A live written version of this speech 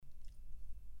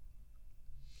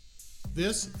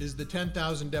This is the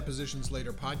 10,000 Depositions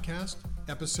Later podcast,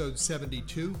 episode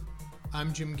 72.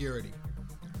 I'm Jim Garrity.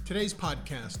 Today's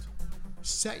podcast,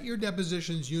 set your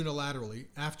depositions unilaterally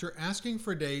after asking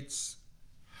for dates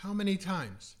how many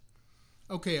times?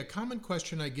 Okay, a common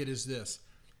question I get is this: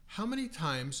 how many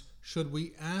times should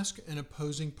we ask an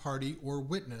opposing party or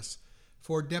witness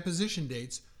for deposition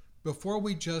dates before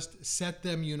we just set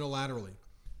them unilaterally?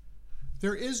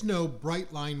 There is no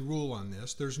bright line rule on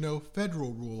this. There's no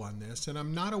federal rule on this, and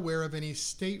I'm not aware of any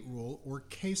state rule or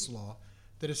case law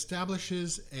that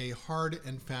establishes a hard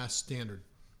and fast standard.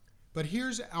 But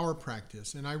here's our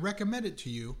practice, and I recommend it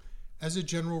to you as a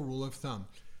general rule of thumb.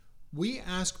 We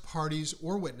ask parties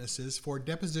or witnesses for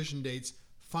deposition dates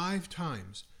 5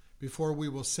 times before we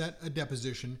will set a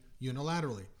deposition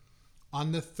unilaterally.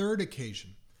 On the third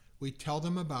occasion, we tell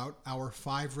them about our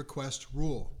 5 request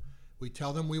rule. We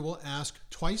tell them we will ask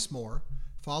twice more,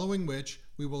 following which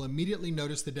we will immediately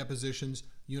notice the depositions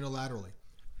unilaterally.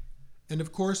 And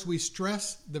of course, we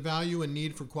stress the value and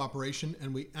need for cooperation,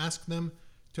 and we ask them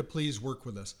to please work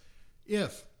with us.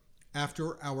 If,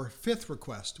 after our 5th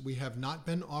request, we have not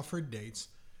been offered dates,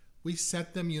 we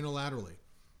set them unilaterally.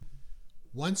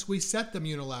 Once we set them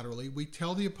unilaterally, we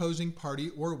tell the opposing party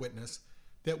or witness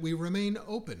that we remain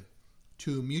open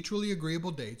to mutually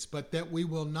agreeable dates, but that we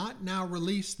will not now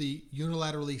release the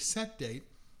unilaterally set date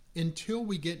until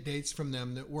we get dates from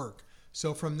them that work.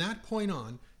 So from that point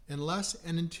on, unless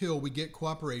and until we get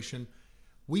cooperation,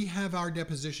 we have our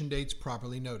deposition dates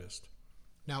properly noticed.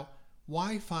 Now,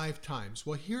 why 5 times?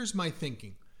 Well, here's my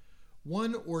thinking.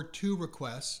 1 or 2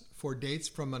 requests for dates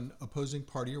from an opposing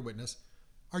party or witness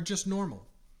are just normal.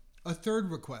 A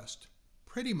 3rd request,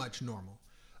 pretty much normal.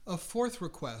 A 4th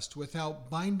request without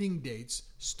binding dates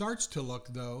starts to look,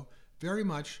 though, very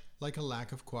much like a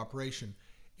lack of cooperation.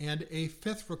 And a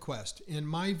 5th request, in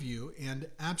my view, and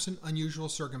absent unusual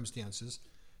circumstances,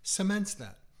 cements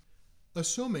that,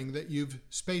 assuming that you've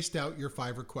spaced out your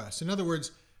 5 requests. In other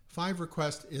words, 5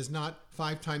 requests is not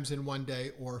 5 times in one day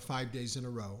or 5 days in a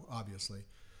row, obviously.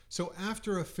 So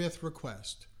after a 5th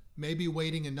request, maybe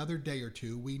waiting another day or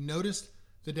 2, we noticed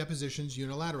the depositions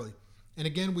unilaterally. And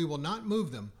again, we will not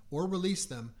move them or release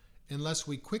them unless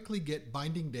we quickly get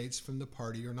binding dates from the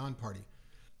party or non-party.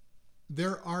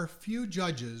 There are few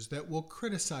judges that will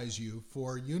criticize you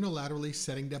for unilaterally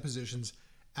setting depositions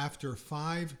after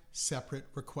 5 separate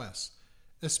requests,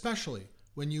 especially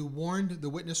when you warned the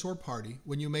witness or party,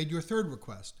 when you made your 3rd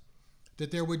request, that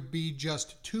there would be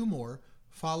just 2 more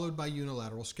followed by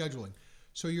unilateral scheduling.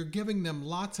 So you're giving them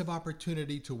lots of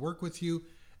opportunity to work with you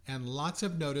and lots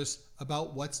of notice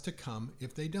about what's to come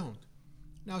if they don't.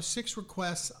 Now, 6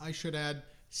 requests, I should add,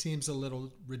 seems a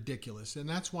little ridiculous, and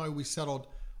that's why we settled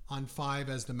on 5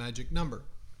 as the magic number.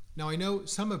 Now, I know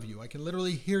some of you, I can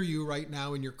literally hear you right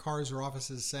now in your cars or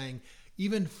offices saying,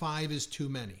 even 5 is too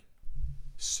many.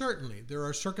 Certainly, there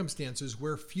are circumstances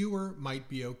where fewer might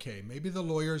be okay. Maybe the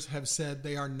lawyers have said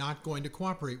they are not going to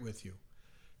cooperate with you.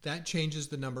 That changes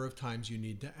the number of times you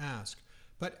need to ask.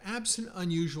 But absent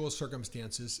unusual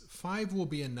circumstances, 5 will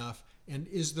be enough and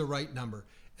is the right number.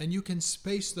 And you can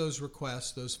space those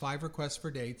requests, those 5 requests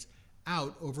for dates,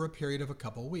 out over a period of a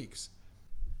couple weeks.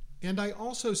 And I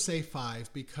also say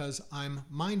 5 because I'm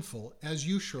mindful, as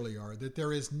you surely are, that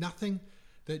there is nothing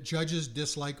that judges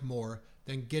dislike more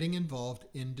than getting involved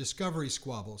in discovery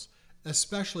squabbles,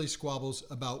 especially squabbles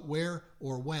about where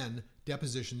or when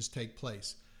depositions take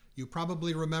place. You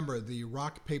probably remember the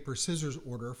rock, paper, scissors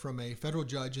order from a federal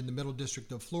judge in the Middle District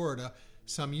of Florida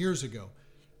some years ago.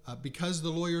 Because the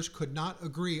lawyers could not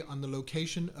agree on the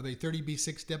location of a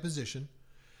 30B6 deposition,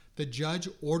 the judge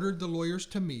ordered the lawyers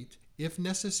to meet, if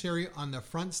necessary, on the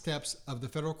front steps of the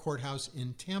federal courthouse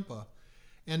in Tampa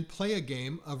and play a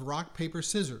game of rock, paper,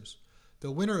 scissors,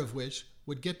 the winner of which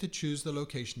would get to choose the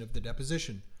location of the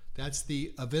deposition. That's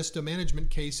the Avista management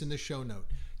case in the show note.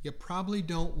 You probably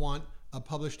don't want a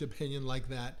published opinion like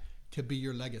that to be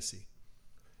your legacy.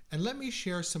 And let me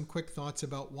share some quick thoughts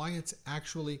about why it's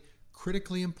actually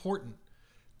critically important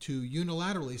to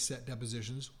unilaterally set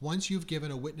depositions once you've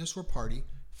given a witness or party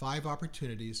 5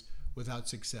 opportunities without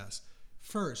success.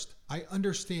 First, I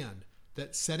understand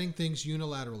that setting things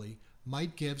unilaterally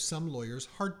might give some lawyers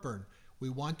heartburn. We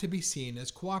want to be seen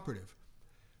as cooperative.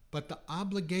 But the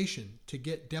obligation to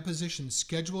get depositions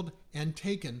scheduled and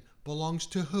taken belongs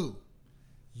to who?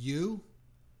 You,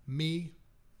 me,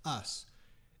 us.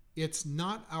 It's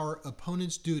not our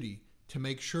opponent's duty to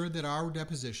make sure that our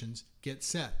depositions get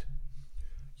set.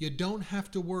 You don't have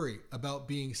to worry about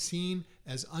being seen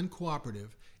as uncooperative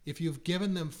if you've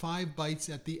given them 5 bites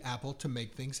at the apple to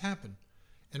make things happen.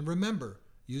 And remember,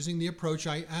 using the approach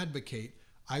I advocate,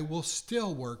 I will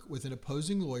still work with an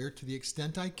opposing lawyer to the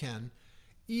extent I can,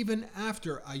 even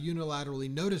after I unilaterally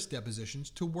notice depositions,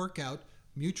 to work out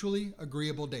mutually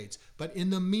agreeable dates. But in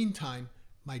the meantime,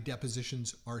 my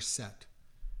depositions are set.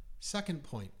 Second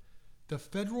point, the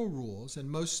federal rules and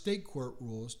most state court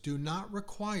rules do not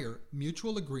require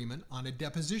mutual agreement on a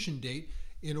deposition date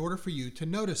in order for you to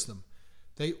notice them.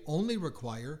 They only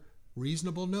require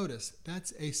reasonable notice.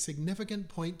 That's a significant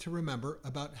point to remember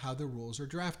about how the rules are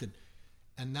drafted.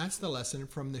 And that's the lesson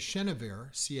from the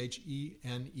Chenevert, Chenevert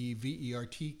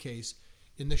case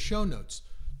in the show notes.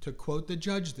 To quote the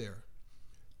judge there,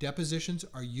 depositions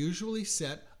are usually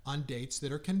set on dates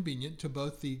that are convenient to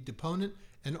both the deponent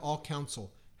and all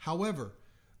counsel. However,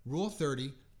 Rule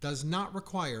 30 does not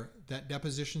require that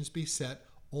depositions be set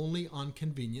only on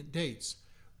convenient dates.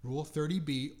 Rule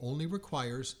 30b only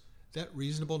requires that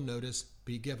reasonable notice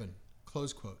be given.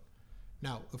 Close quote.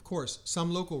 Now, of course,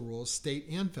 some local rules, state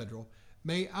and federal,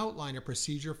 may outline a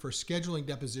procedure for scheduling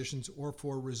depositions or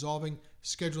for resolving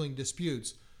scheduling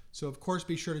disputes. So, of course,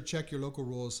 be sure to check your local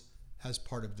rules as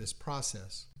part of this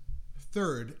process.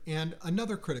 Third, and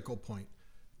another critical point,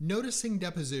 noticing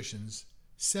depositions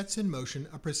sets in motion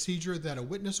a procedure that a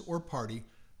witness or party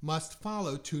must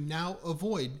follow to now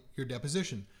avoid your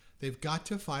deposition. They've got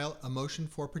to file a motion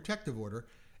for protective order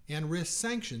and risk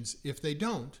sanctions if they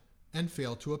don't and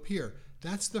fail to appear.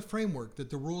 That's the framework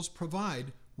that the rules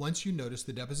provide once you notice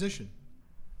the deposition.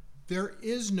 There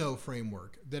is no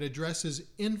framework that addresses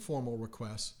informal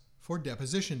requests for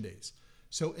deposition dates.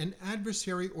 So an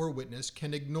adversary or witness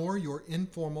can ignore your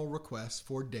informal requests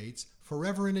for dates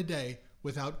forever and a day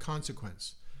without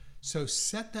consequence. So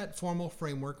set that formal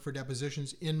framework for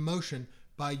depositions in motion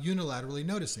by unilaterally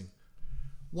noticing.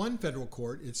 One federal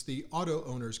court, it's the auto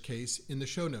owner's case in the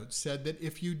show notes, said that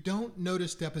if you don't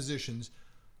notice depositions,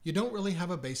 you don't really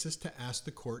have a basis to ask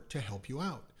the court to help you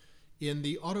out. In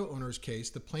the auto owner's case,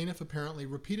 the plaintiff apparently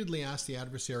repeatedly asked the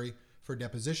adversary for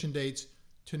deposition dates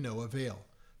to no avail.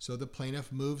 So the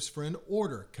plaintiff moves for an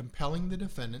order compelling the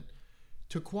defendant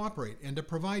to cooperate and to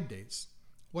provide dates.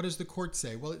 What does the court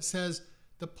say? Well, it says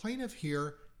the plaintiff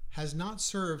here has not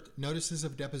served notices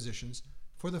of depositions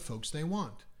for the folks they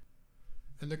want.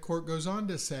 And the court goes on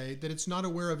to say that it's not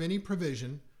aware of any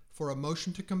provision for a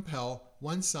motion to compel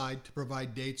one side to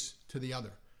provide dates to the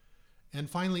other. And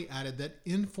finally added that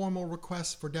informal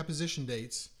requests for deposition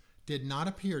dates did not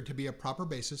appear to be a proper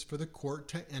basis for the court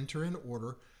to enter an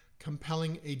order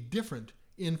compelling a different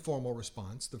informal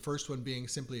response, the first one being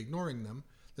simply ignoring them,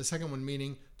 the second one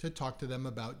meaning to talk to them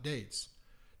about dates.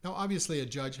 Now, obviously, a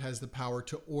judge has the power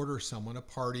to order someone, a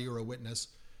party or a witness,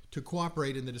 to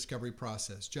cooperate in the discovery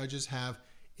process. Judges have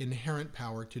inherent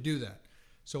power to do that.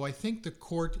 So I think the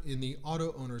court in the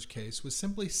auto owner's case was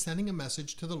simply sending a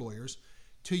message to the lawyers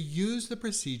to use the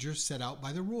procedures set out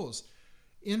by the rules.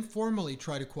 Informally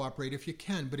try to cooperate if you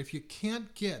can, but if you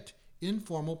can't get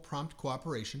informal prompt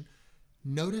cooperation,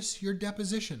 notice your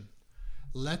deposition.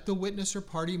 Let the witness or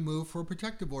party move for a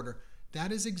protective order.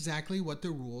 That is exactly what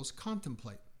the rules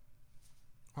contemplate.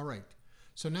 All right,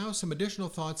 so now some additional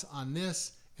thoughts on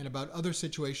this and about other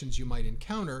situations you might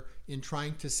encounter in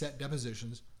trying to set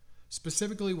depositions,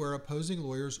 specifically where opposing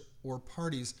lawyers or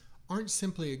parties aren't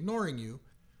simply ignoring you,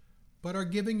 but are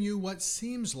giving you what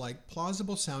seems like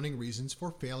plausible sounding reasons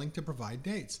for failing to provide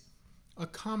dates. A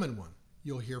common one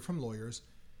you'll hear from lawyers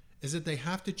is that they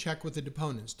have to check with the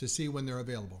deponents to see when they're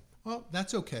available. Well,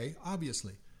 that's okay,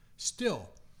 obviously. Still,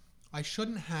 I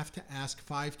shouldn't have to ask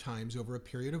 5 times over a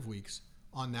period of weeks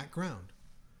on that ground.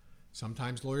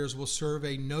 Sometimes lawyers will serve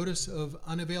a notice of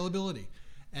unavailability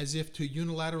as if to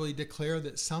unilaterally declare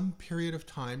that some period of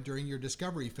time during your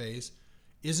discovery phase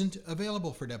isn't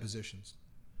available for depositions.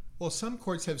 Well, some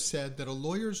courts have said that a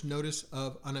lawyer's notice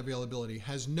of unavailability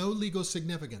has no legal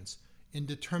significance in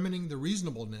determining the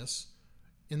reasonableness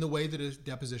in the way that a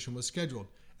deposition was scheduled,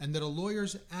 and that a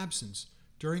lawyer's absence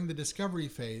during the discovery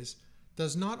phase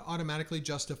does not automatically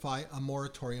justify a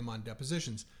moratorium on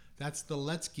depositions. That's the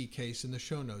Letzke case in the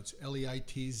show notes,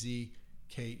 Leitzke.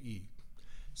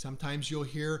 Sometimes you'll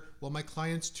hear, well, my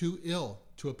client's too ill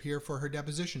to appear for her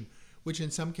deposition, which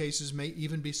in some cases may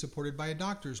even be supported by a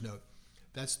doctor's note.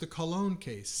 That's the Calone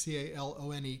case,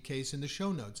 Calone case in the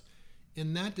show notes.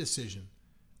 In that decision,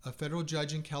 a federal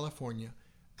judge in California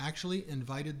actually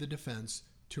invited the defense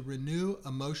to renew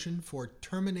a motion for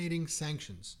terminating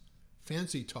sanctions,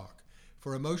 fancy talk,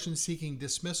 for a motion seeking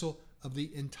dismissal of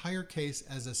the entire case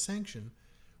as a sanction,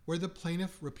 where the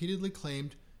plaintiff repeatedly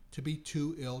claimed to be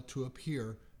too ill to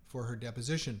appear for her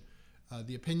deposition.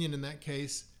 The opinion in that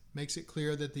case makes it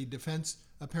clear that the defense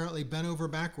apparently bent over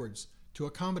backwards to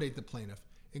accommodate the plaintiff,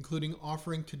 including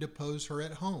offering to depose her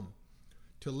at home.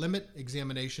 to limit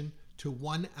examination to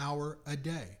 1 hour a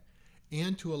day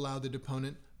and to allow the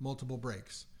deponent multiple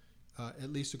breaks.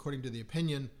 At least according to the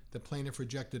opinion, the plaintiff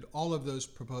rejected all of those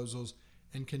proposals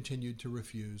and continued to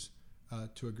refuse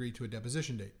to agree to a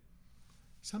deposition date.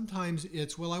 Sometimes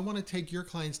it's, well, I want to take your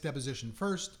client's deposition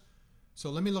first,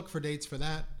 so let me look for dates for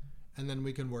that, and then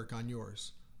we can work on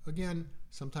yours. Again,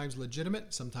 sometimes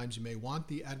legitimate, sometimes you may want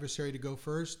the adversary to go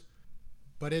first,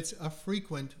 but it's a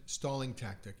frequent stalling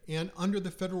tactic. And under the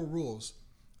federal rules,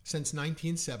 since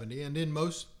 1970, and in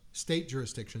most state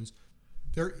jurisdictions,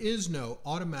 there is no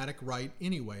automatic right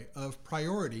anyway of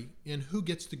priority in who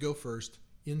gets to go first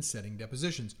in setting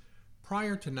depositions.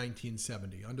 Prior to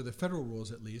 1970, under the federal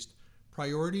rules at least,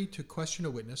 priority to question a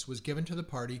witness was given to the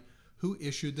party who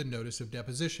issued the notice of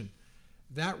deposition.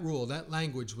 That rule, that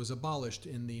language, was abolished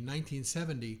in the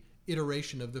 1970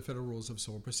 iteration of the Federal Rules of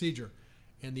Civil Procedure,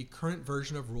 and the current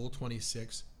version of Rule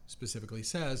 26 specifically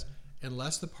says,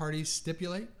 unless the parties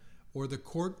stipulate or the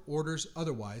court orders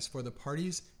otherwise for the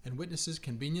parties' and witnesses'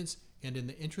 convenience and in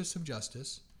the interests of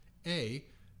justice, A,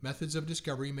 methods of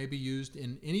discovery may be used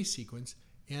in any sequence,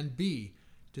 and B,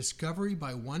 discovery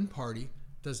by one party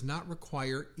does not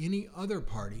require any other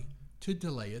party to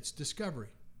delay its discovery.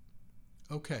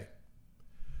 Okay,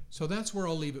 so that's where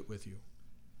I'll leave it with you.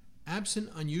 Absent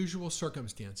unusual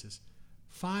circumstances,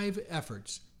 5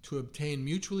 efforts to obtain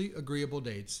mutually agreeable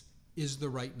dates is the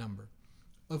right number.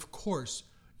 Of course,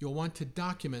 you'll want to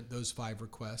document those 5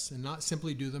 requests and not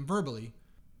simply do them verbally,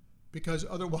 because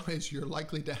otherwise you're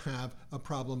likely to have a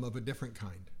problem of a different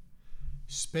kind.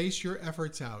 Space your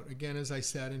efforts out. Again, as I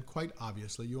said, and quite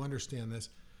obviously, you understand this,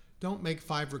 don't make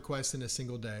 5 requests in a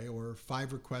single day or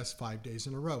 5 requests 5 days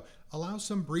in a row. Allow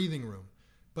some breathing room,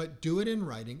 but do it in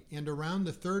writing, and around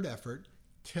the 3rd effort,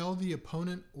 tell the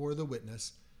opponent or the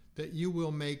witness that you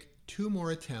will make 2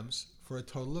 more attempts for a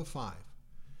total of 5.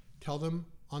 Tell them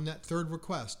on that 3rd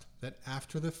request that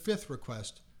after the 5th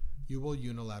request, you will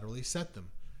unilaterally set them.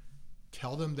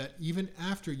 Tell them that even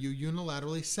after you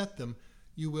unilaterally set them,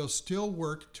 you will still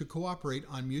work to cooperate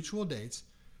on mutual dates,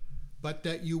 but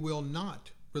that you will not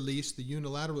release the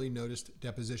unilaterally noticed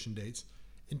deposition dates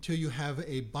until you have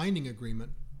a binding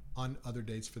agreement on other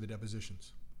dates for the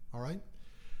depositions. All right?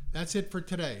 That's it for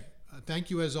today. Thank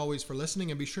you as always for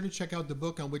listening, and be sure to check out the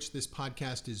book on which this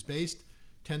podcast is based,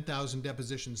 10,000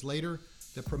 Depositions Later,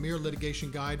 the premier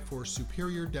litigation guide for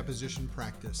superior deposition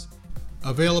practice.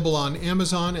 Available on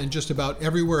Amazon and just about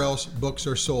everywhere else books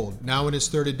are sold. Now in its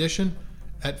 3rd edition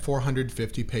at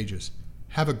 450 pages.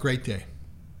 Have a great day.